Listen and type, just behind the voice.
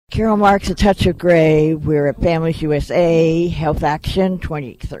Carol Marks, A Touch of Gray. We're at Families USA Health Action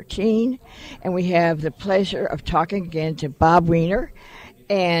 2013, and we have the pleasure of talking again to Bob Weiner,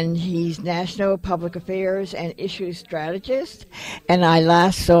 and he's National Public Affairs and Issues Strategist, and I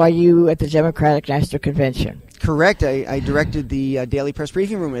last saw you at the Democratic National Convention. Correct. I directed the Daily Press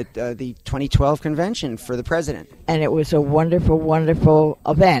Briefing Room at the 2012 convention for the president. And it was a wonderful, wonderful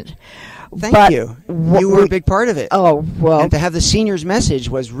event. Thank you. You were a big part of it. Oh, well. And to have the seniors' message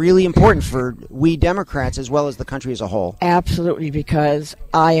was really important for we Democrats as well as the country as a whole. Absolutely, because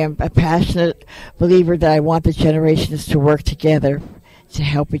I am a passionate believer that I want the generations to work together to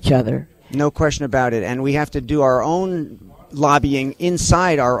help each other. No question about it. And we have to do our own lobbying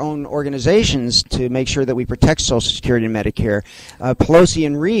inside our own organizations to make sure that we protect Social Security and Medicare. Pelosi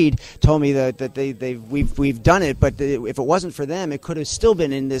and Reid told me that we've done it, but if it wasn't for them, it could have still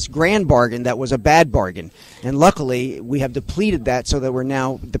been in this grand bargain that was a bad bargain. And luckily, we have depleted that so that we're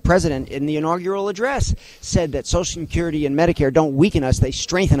now, the president in the inaugural address said that Social Security and Medicare don't weaken us, they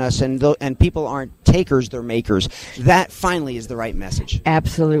strengthen us, and people aren't takers, they're makers. That finally is the right message.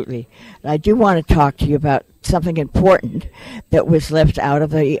 Absolutely. And I do want to talk to you about something important that was left out of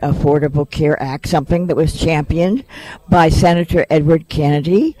the Affordable Care Act, something that was championed by Senator Edward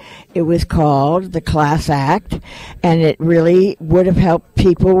Kennedy. It was called the Class Act, and it really would have helped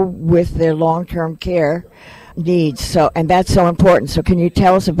people with their long-term care needs. So, and that's so important. So can you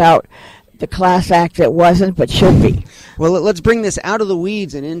tell us about the Class Act that wasn't but should be? Well, let's bring this out of the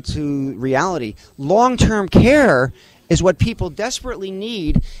weeds and into reality. Long-term care is what people desperately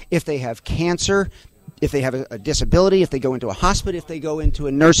need if they have cancer, if they have a disability, if they go into a hospital, if they go into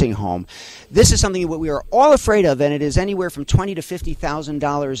a nursing home. This is something that we are all afraid of, and it is anywhere from $20,000 to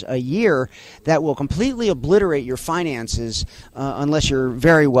 $50,000 a year that will completely obliterate your finances unless you're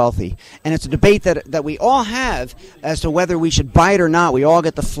very wealthy. And it's a debate that we all have as to whether we should buy it or not. We all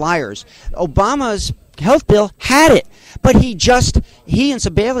get the flyers. Obama's health bill had it, but he and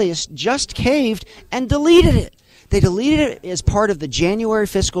Sebelius just caved and deleted it. They deleted it as part of the January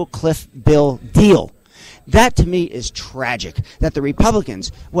fiscal cliff bill deal. That, to me, is tragic, that the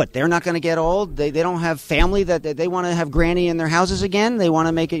Republicans, they're not going to get old? They don't have family, that they want to have Granny in their houses again? They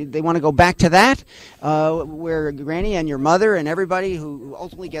want to go back to that, where Granny and your mother and everybody who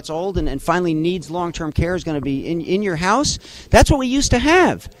ultimately gets old and finally needs long-term care is going to be in your house? That's what we used to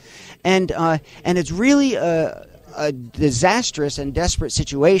have. And it's really a disastrous and desperate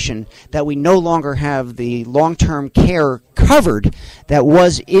situation that we no longer have the long-term care covered that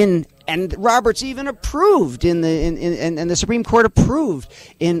was in, and Roberts even approved and the Supreme Court approved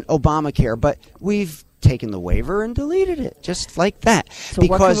in Obamacare, but we've taken the waiver and deleted it just like that. So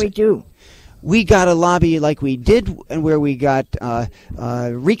what can we do? We got a lobby like we did, and where we got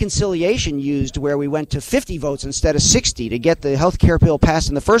reconciliation used, where we went to 50 votes instead of 60 to get the health care bill passed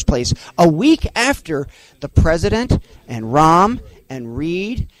in the first place, a week after the president and Rahm and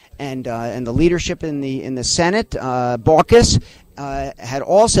Reid and the leadership in the Senate, Baucus, had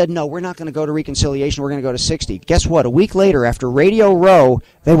all said, no, we're not going to go to reconciliation, we're going to go to 60. Guess what? A week later, after Radio Row,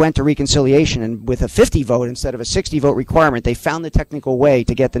 they went to reconciliation, and with a 50 vote instead of a 60 vote requirement, they found the technical way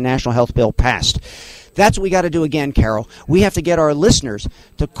to get the national health bill passed. That's what we got to do again, Carol. We have to get our listeners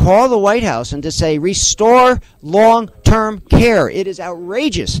to call the White House and to say, restore long-term care. It is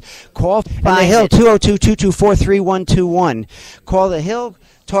outrageous. Call the Hill, 202-224-3121. Call the Hill.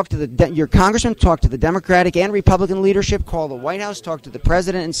 Talk to your congressman, talk to the Democratic and Republican leadership, call the White House, talk to the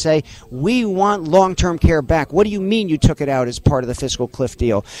president and say, we want long-term care back. What do you mean you took it out as part of the fiscal cliff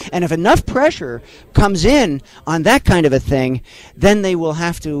deal? And if enough pressure comes in on that kind of a thing, then they will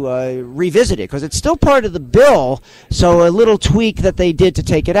have to revisit it, because it's still part of the bill, so a little tweak that they did to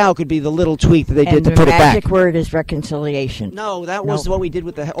take it out could be the little tweak that they did to put it back. And the magic word is reconciliation. No, that was what we did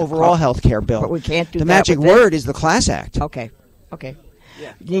with the overall health care bill. But we can't do the that magic word is the Class Act. Okay.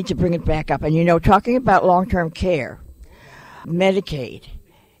 Yeah. You need to bring it back up. And, talking about long-term care, Medicaid,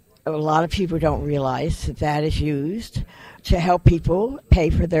 a lot of people don't realize that is used to help people pay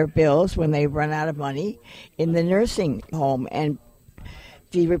for their bills when they run out of money in the nursing home. And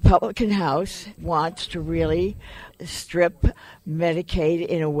the Republican House wants to really strip Medicaid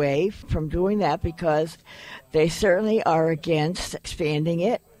in a way from doing that, because they certainly are against expanding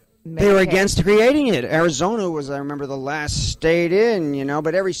it. They were against creating it. Arizona was, I remember, the last state in,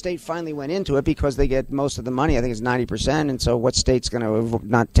 but every state finally went into it because they get most of the money. I think it's 90%, and so what state's going to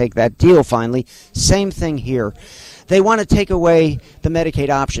not take that deal finally? Same thing here. They want to take away the Medicaid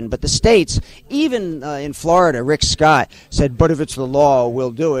option. But the states, even in Florida, Rick Scott said, but if it's the law,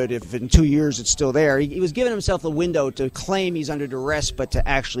 we'll do it. If in 2 years it's still there. He was giving himself a window to claim he's under duress, but to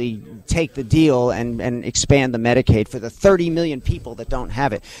actually take the deal and expand the Medicaid for the 30 million people that don't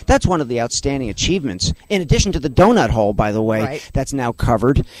have it. That's one of the outstanding achievements. In addition to the donut hole, by the way, right, that's now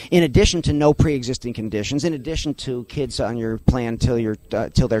covered. In addition to no pre-existing conditions. In addition to kids on your plan till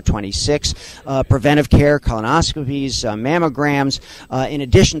they're 26. Preventive care, colonoscopies, mammograms, in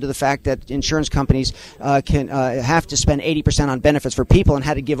addition to the fact that insurance companies can have to spend 80% on benefits for people and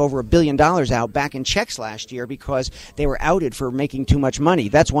had to give over $1 billion out back in checks last year because they were outed for making too much money.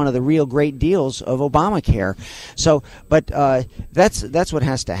 That's one of the real great deals of Obamacare. So, but that's what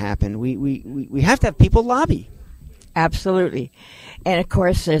has to happen. We have to have people lobby. Absolutely. And of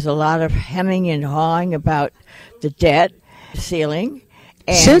course, there's a lot of hemming and hawing about the debt ceiling.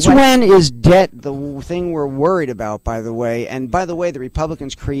 And since when is debt the thing we're worried about, by the way? And by the way, the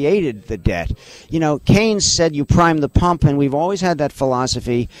Republicans created the debt. You know, Keynes said you prime the pump, and we've always had that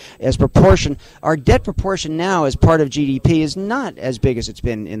philosophy as proportion. Our debt proportion now as part of GDP is not as big as it's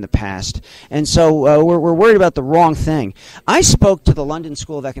been in the past. And so we're worried about the wrong thing. I spoke to the London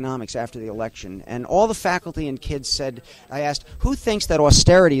School of Economics after the election, and all the faculty and kids said, I asked, who thinks that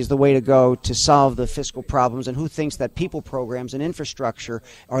austerity is the way to go to solve the fiscal problems, and who thinks that people programs and infrastructure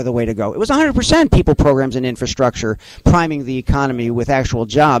are the way to go? It was 100% people programs and infrastructure priming the economy with actual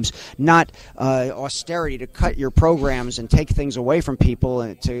jobs, not austerity to cut your programs and take things away from people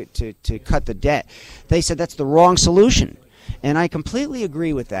and to cut the debt. They said that's the wrong solution. And I completely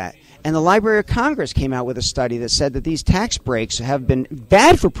agree with that. And the Library of Congress came out with a study that said that these tax breaks have been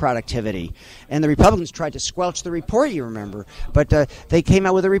bad for productivity. And the Republicans tried to squelch the report, you remember. But they came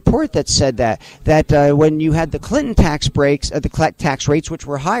out with a report that said that when you had the Clinton tax breaks, the tax rates, which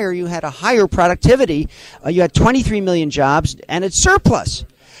were higher, you had a higher productivity. You had 23 million jobs and it's surplus.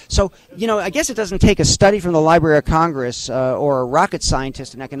 So, you know, I guess it doesn't take a study from the Library of Congress or a rocket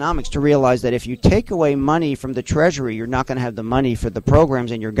scientist in economics to realize that if you take away money from the Treasury, you're not going to have the money for the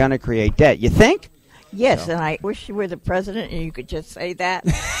programs and you're going to create debt. You think? Yes, so. And I wish you were the president and you could just say that,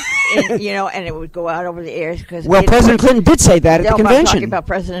 and, you know, and it would go out over the air. Well, President Clinton did say that at the convention. I'm talking about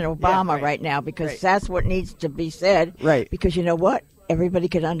President Obama right now because that's what needs to be said. Right. Because you know what? Everybody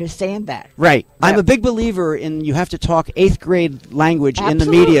could understand that. Right. Yep. I'm a big believer in you have to talk 8th grade language in the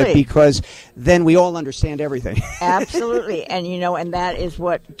media because then we all understand everything. Absolutely. And, you know, and that is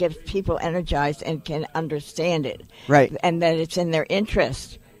what gets people energized and can understand it. Right. And that it's in their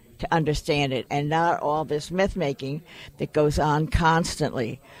interest to understand it and not all this myth-making that goes on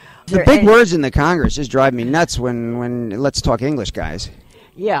constantly. The big words in the Congress just drive me nuts when let's talk English, guys.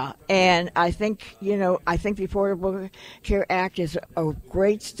 Yeah, and I think, you know, the Affordable Care Act is a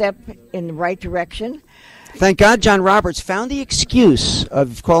great step in the right direction. Thank God John Roberts found the excuse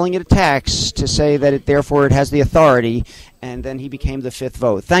of calling it a tax to say that it has the authority, and then he became the fifth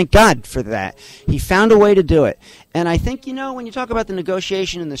vote. Thank God for that. He found a way to do it. And I think, you know, when you talk about the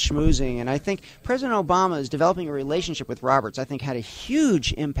negotiation and the schmoozing, and I think President Obama is developing a relationship with Roberts, I think had a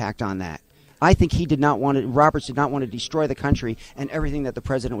huge impact on that. I think Roberts did not want to destroy the country and everything that the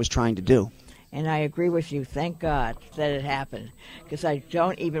president was trying to do. And I agree with you. Thank God that it happened, because I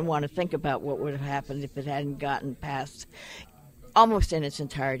don't even want to think about what would have happened if it hadn't gotten passed almost in its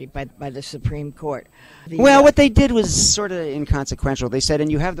entirety by the Supreme Court. What they did was sort of inconsequential. They said, and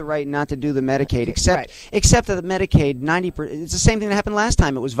you have the right not to do the Medicaid, except that the Medicaid, 90%, it's the same thing that happened last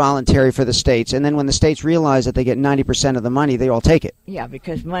time. It was voluntary for the states, and then when the states realize that they get 90% of the money, they all take it. Yeah,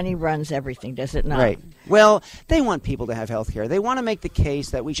 because money runs everything, does it not? Right. Well, they want people to have health care. They want to make the case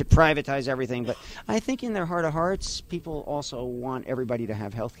that we should privatize everything, but I think in their heart of hearts, people also want everybody to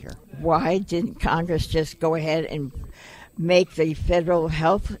have health care. Why didn't Congress just go ahead and make the Federal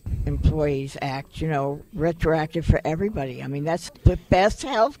Health Employees Act, you know, retroactive for everybody? I mean, that's the best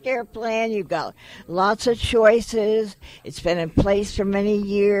health care plan. You've got lots of choices. It's been in place for many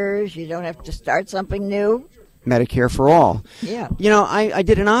years. You don't have to start something new. Medicare for all. Yeah. You know, I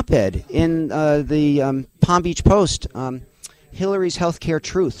did an op-ed in the Palm Beach Post, Hillary's Healthcare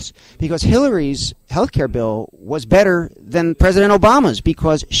Truths, because Hillary's healthcare bill was better than President Obama's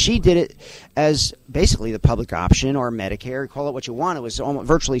because she did it as basically the public option or Medicare, call it what you want. It was almost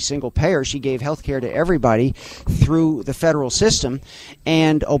virtually single payer. She gave healthcare to everybody through the federal system,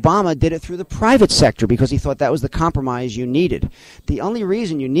 and Obama did it through the private sector because he thought that was the compromise you needed. The only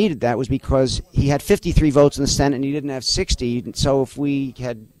reason you needed that was because he had 53 votes in the Senate and he didn't have 60, so if we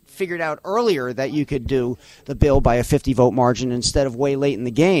had figured out earlier that you could do the bill by a 50-vote margin instead of way late in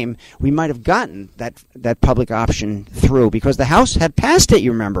the game, we might have gotten that public option through, because the House had passed it,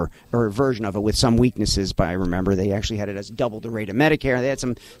 you remember, or a version of it with some weaknesses, but I remember they actually had it as double the rate of Medicare. They had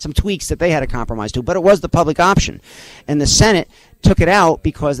some tweaks that they had to compromise to, but it was the public option. And the Senate took it out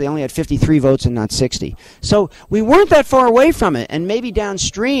because they only had 53 votes and not 60. So we weren't that far away from it, and maybe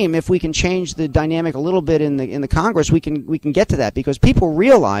downstream, if we can change the dynamic a little bit in the Congress, we can get to that, because people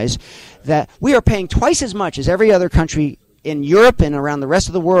realize that we are paying twice as much as every other country in Europe and around the rest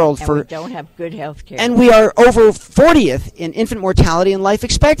of the world and we don't have good health care. And we are over 40th in infant mortality and life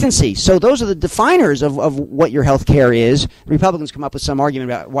expectancy. So those are the definers of what your health care is. Republicans come up with some argument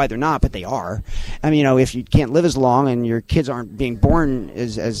about why they're not, but they are. I mean, if you can't live as long and your kids aren't being born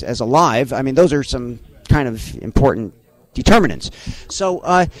as alive, I mean, those are some kind of important determinants. So,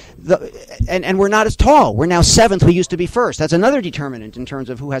 and we're not as tall. We're now 7th. We used to be 1st. That's another determinant in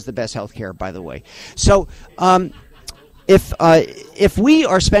terms of who has the best health care, by the way. So, if we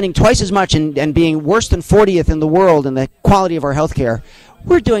are spending twice as much and being worse than 40th in the world in the quality of our health care,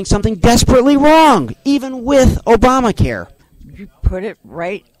 we're doing something desperately wrong, even with Obamacare. You put it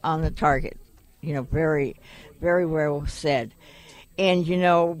right on the target. Very, very well said. And,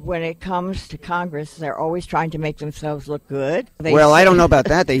 when it comes to Congress, they're always trying to make themselves look good. I don't know about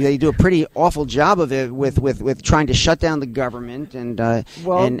that. They do a pretty awful job of it with trying to shut down the government and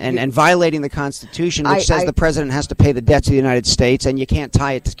violating the Constitution, which says the president has to pay the debts of the United States, and you can't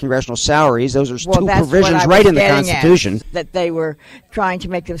tie it to congressional salaries. Those are two provisions right in the Constitution. That they were trying to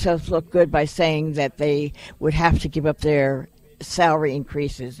make themselves look good by saying that they would have to give up their salary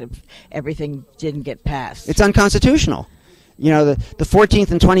increases if everything didn't get passed. It's unconstitutional. The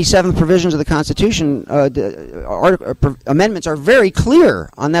 14th and 27th provisions of the Constitution amendments are very clear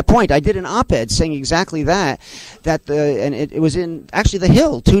on that point. I did an op-ed saying exactly that and it was in actually The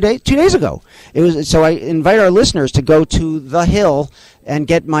Hill 2 days ago. So I invite our listeners to go to The Hill and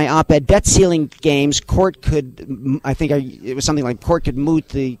get my op-ed. Debt ceiling games. Court could, it was something like court could moot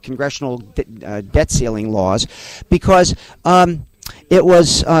the congressional debt ceiling laws because it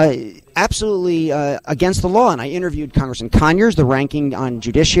was absolutely against the law. And I interviewed Congressman Conyers, the ranking on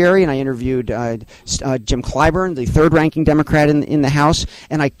Judiciary, and I interviewed Jim Clyburn, the third-ranking Democrat in the House,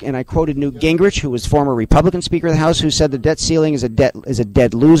 and I quoted Newt Gingrich, who was former Republican Speaker of the House, who said the debt ceiling is a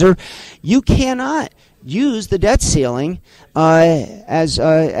dead loser. You cannot use the debt ceiling as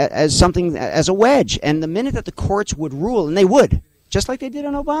something, as a wedge. And the minute that the courts would rule, and they would, just like they did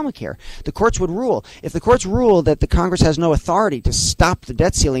on Obamacare, the courts would rule. If the courts rule that the Congress has no authority to stop the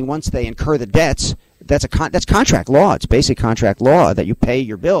debt ceiling once they incur the debts, that's contract law. It's basic contract law that you pay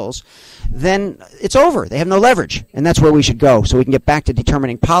your bills. Then it's over. They have no leverage, and that's where we should go, so we can get back to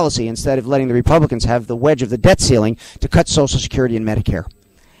determining policy instead of letting the Republicans have the wedge of the debt ceiling to cut Social Security and Medicare.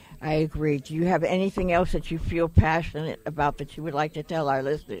 I agree. Do you have anything else that you feel passionate about that you would like to tell our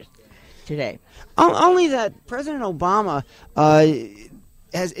listeners today? Only that President Obama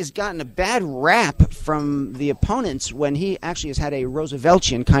has gotten a bad rap from the opponents when he actually has had a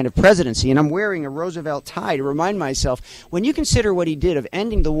Rooseveltian kind of presidency. And I'm wearing a Roosevelt tie to remind myself, when you consider what he did of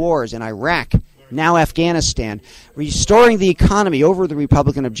ending the wars in Iraq, now Afghanistan, restoring the economy over the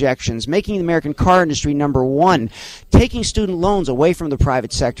Republican objections, making the American car industry #1, taking student loans away from the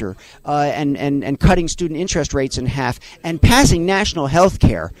private sector, and cutting student interest rates in half, and passing national health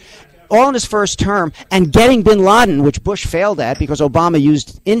care, all in his first term, and getting bin Laden, which Bush failed at because Obama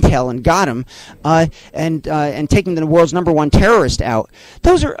used intel and got him, and taking the world's #1 terrorist out.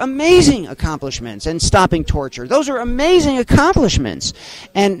 Those are amazing accomplishments. And stopping torture. Those are amazing accomplishments.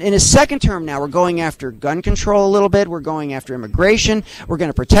 And in his second term now, we're going after gun control a little bit. We're going after immigration. We're going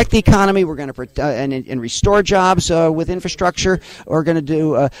to protect the economy. We're going to and restore jobs with infrastructure. We're going to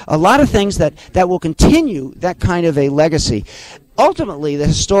do a lot of things that will continue that kind of a legacy. Ultimately, the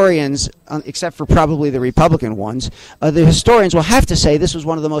historians, except for probably the Republican ones, the historians will have to say this was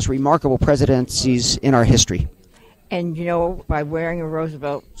one of the most remarkable presidencies in our history. And, by wearing a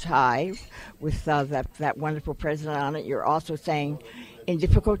Roosevelt tie with that wonderful president on it, you're also saying in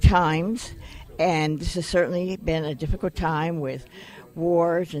difficult times, and this has certainly been a difficult time with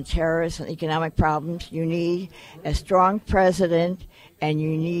wars and terrorists and economic problems, you need a strong president and you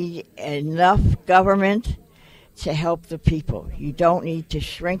need enough government to help the people. You don't need to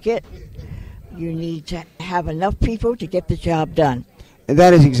shrink it. You need to have enough people to get the job done.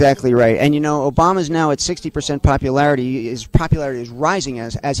 That is exactly right. And, Obama's now at 60% popularity. His popularity is rising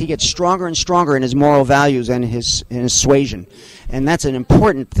as he gets stronger and stronger in his moral values and his suasion. And that's an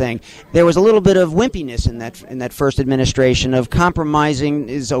important thing. There was a little bit of wimpiness in that first administration of compromising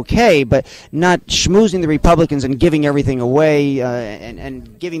is okay, but not schmoozing the Republicans and giving everything away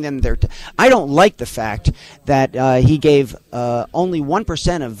and giving them their... I don't like the fact that he gave only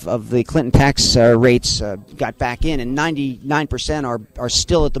 1% of the Clinton tax rates got back in, and 99% are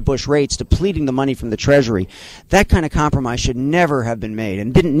still at the Bush rates, depleting the money from the Treasury. That kind of compromise should never have been made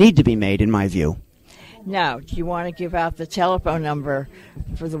and didn't need to be made, in my view. Now, do you want to give out the telephone number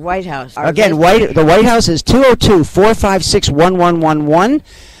for the White House? Again, the White House is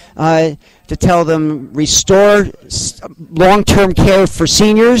 202-456-1111 to tell them restore long-term care for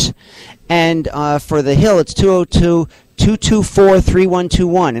seniors. And for the Hill, it's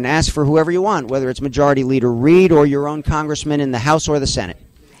 202-224-3121, and ask for whoever you want, whether it's Majority Leader Reid or your own congressman in the House or the Senate.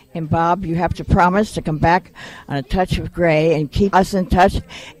 And Bob, you have to promise to come back on A Touch of Gray and keep us in touch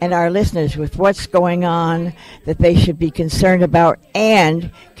and our listeners with what's going on that they should be concerned about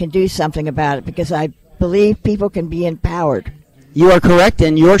and can do something about it, because I believe people can be empowered. You are correct,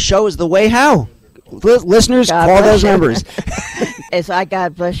 and your show is the way how. Listeners, God call those you. numbers. As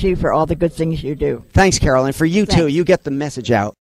God bless you for all the good things you do. Thanks, Carol, and for you too. You get the message out.